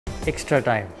extra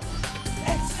time.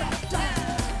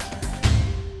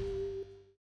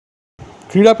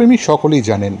 ক্রীড়াপ্রেমী সকলেই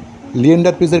জানেন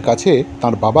লিয়েন্ডার পেজের কাছে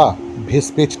তার বাবা ভেস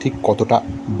পেজ ঠিক কতটা।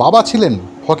 বাবা ছিলেন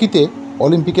হকিতে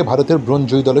অলিম্পিকে ভারতের ব্রোঞ্জ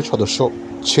জয়ী দলের সদস্য।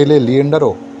 ছেলে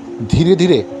লিয়েন্ডারও ধীরে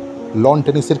ধীরে লন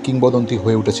টেনিসের কিংবদন্তি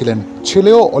হয়ে উঠেছিলেন।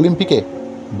 ছেলেও অলিম্পিকে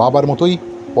বাবার মতোই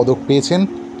পদক পেয়েছেন,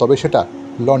 তবে সেটা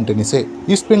লন টেনিসে।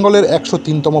 ইস্টবেঙ্গলের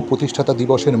 103তম প্রতিষ্ঠাতা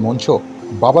দিবসের মঞ্চ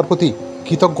বাবার প্রতি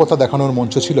কৃতজ্ঞতা দেখানোর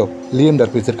মঞ্চ ছিল লিয়েন্ডার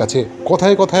পেজের কাছে।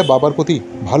 কথায় কথায় বাবার প্রতি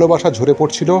ভালোবাসা ঝরে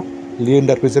পড়ছিল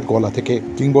লিয়েন্ডার পেজের গলা থেকে।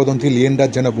 কিংবদন্তি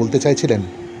লিয়েন্ডার যেন বলতে চাইছিলেন,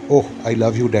 oh I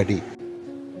love you daddy.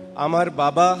 আমার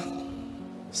বাবা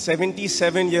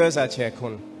 77 ইয়ার্স আছে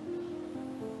এখন।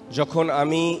 যখন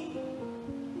আমি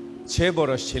 6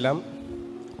 বছর ছিলাম,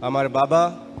 আমার বাবা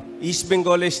ইস্ট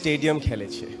বেঙ্গলের স্টেডিয়াম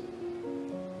খেলেছে।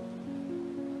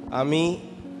 আমি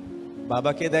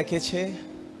বাবাকে দেখেছে,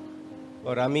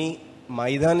 আর আমি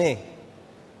ময়দানে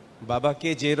বাবাকে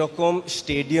যেরকম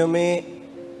স্টেডিয়ামে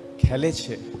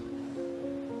খেলেছে,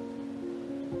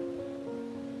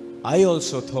 I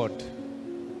also thought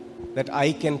that I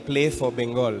can play for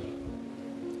Bengal.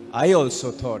 I also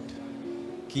thought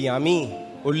कि आमी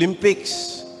ओलंपिक्स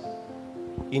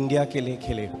इंडिया के लिए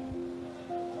खेले।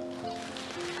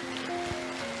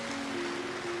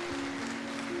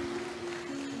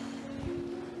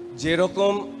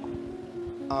 যেরকম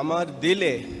আমার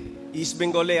দিলে ইস্ট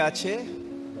বেঙ্গলে আছে,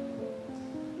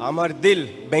 আমার দিল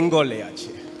বেঙ্গলে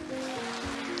আছে।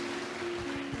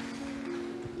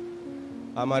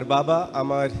 আমার বাবা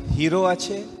আমার হিরো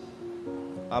আছে,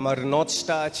 আমার নর্থ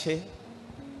স্টার আছে।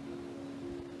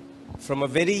 From a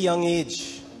very young age,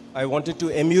 I wanted to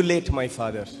emulate my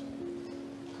father.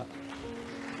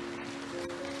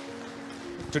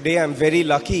 Today I'm very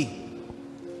lucky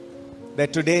that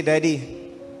today, Daddy,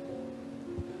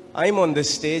 I'm on this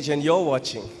stage and you're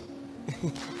watching.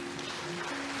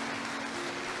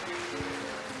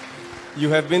 You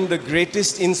have been the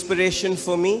greatest inspiration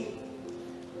for me,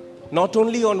 not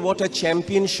only on what a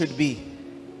champion should be,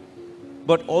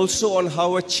 but also on how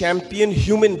a champion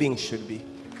human being should be.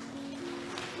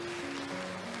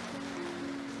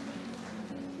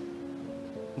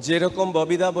 যেরকম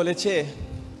ববিদা বলেছে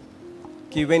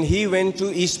कि when he went to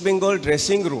East Bengal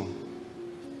dressing room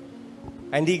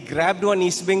and he grabbed one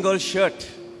East Bengal shirt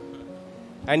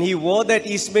and he wore that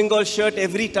East Bengal shirt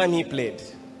every time he played.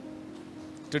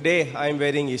 Today I am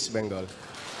wearing East Bengal.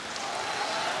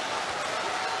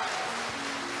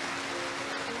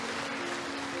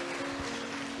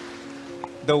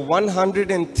 The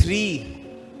 103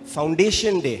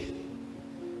 Foundation Day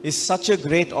is such a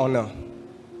great honor.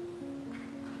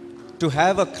 To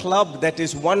have a club that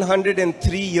is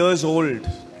 103 years old.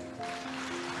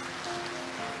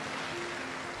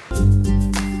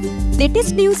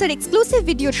 Latest news R exclusive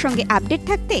ভিডিওর সঙ্গে update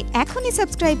থাকতে এখনই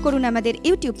subscribe করুন আমাদের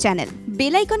YouTube channel.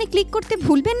 Bell আইকনে click করতে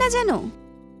ভুলবেন না যেন।